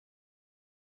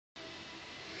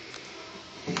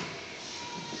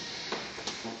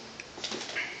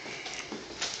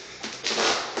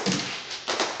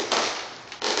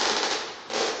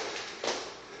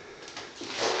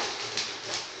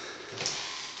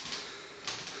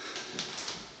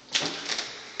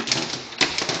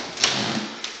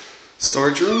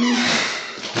Storage room,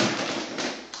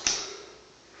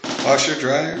 washer,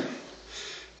 dryer,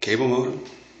 cable modem,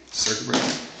 circuit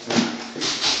breaker,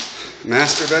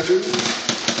 master bedroom,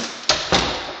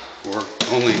 or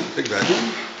only big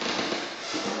bedroom.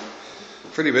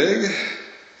 Pretty big,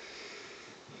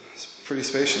 it's pretty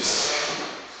spacious.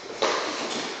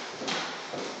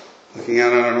 Looking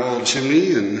out on an old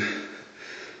chimney and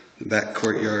the back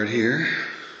courtyard here.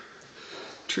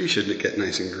 Tree should get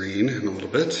nice and green in a little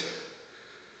bit.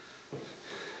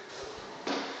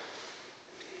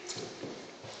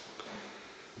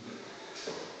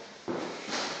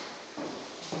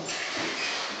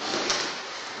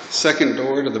 Second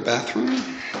door to the bathroom.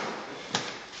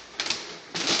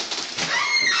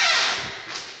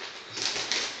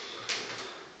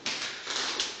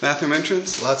 Bathroom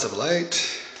entrance, lots of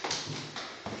light.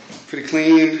 Pretty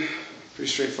clean,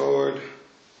 pretty straightforward.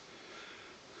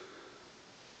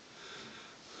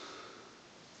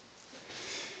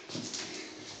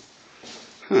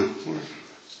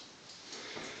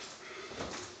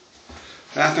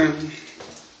 Bathroom.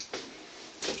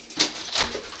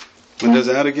 Windows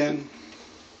out again.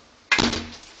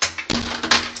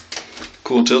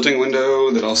 Cool tilting window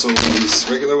that also opens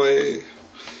regular way.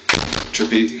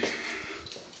 Trippy.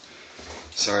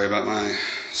 Sorry about my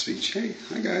speech. Hey,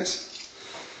 hi guys.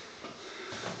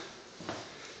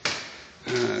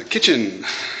 Kitchen.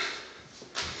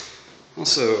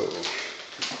 Also,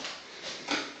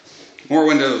 more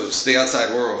windows, the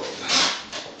outside world.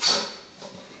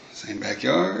 Same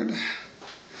backyard.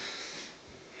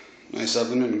 Nice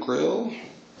oven and grill.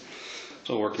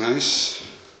 It'll work nice.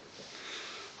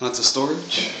 Lots of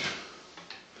storage.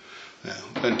 Well,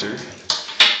 venter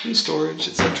and storage,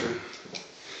 etc.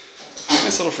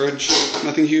 Nice little fridge.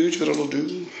 Nothing huge, but it'll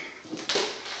do.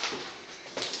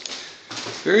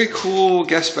 Very cool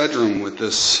guest bedroom with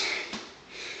this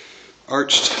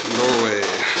arched doorway.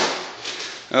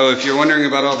 Oh, if you're wondering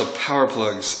about all the power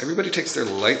plugs, everybody takes their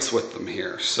lights with them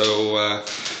here. So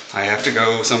I have to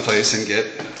go someplace and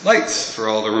get lights for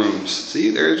all the rooms. See,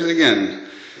 there's it again.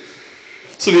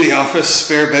 This will be the office,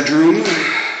 spare bedroom.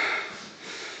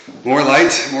 More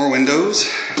light, more windows.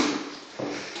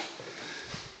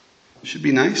 Should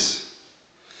be nice.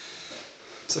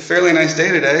 It's a fairly nice day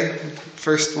today.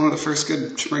 One of the first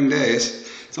good spring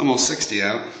days. It's almost 60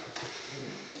 out.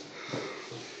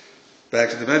 Back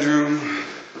to the bedroom.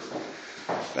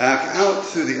 Back out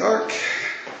through the arc.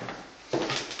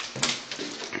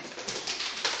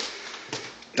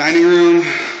 Dining room.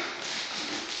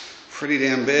 Pretty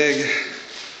damn big.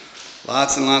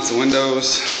 Lots and lots of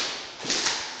windows.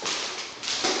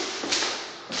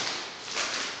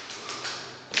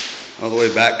 All the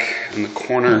way back in the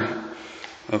corner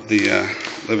of the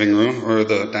living room, or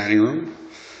the dining room.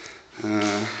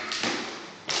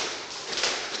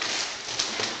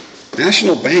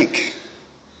 National Bank.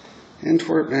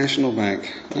 Antwerp National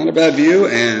Bank. Not a bad view,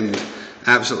 and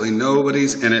absolutely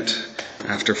nobody's in it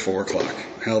after 4 o'clock.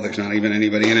 Hell, there's not even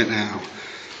anybody in it now.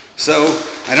 So,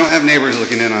 I don't have neighbors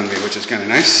looking in on me, which is kind of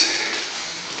nice.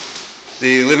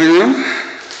 The living room.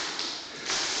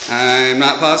 I'm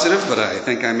not positive, but I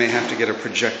think I may have to get a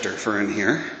projector for in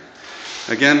here.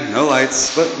 Again, no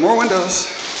lights, but more windows.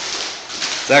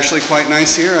 It's actually quite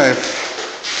nice here. The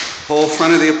whole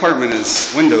front of the apartment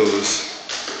is windows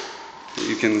that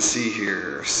you can see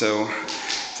here. So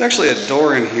it's actually a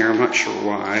door in here. I'm not sure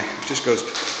why. It just goes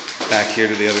back here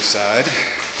to the other side.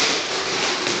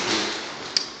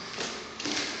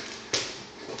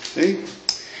 See?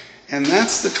 And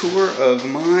that's the tour of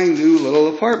my new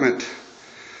little apartment.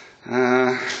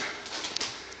 I'm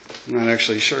not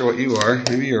actually sure what you are.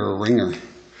 Maybe you're a ringer.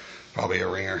 Probably a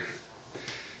ringer.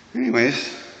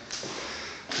 Anyways,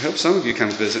 I hope some of you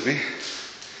come visit me.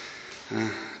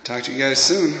 Talk to you guys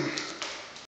soon.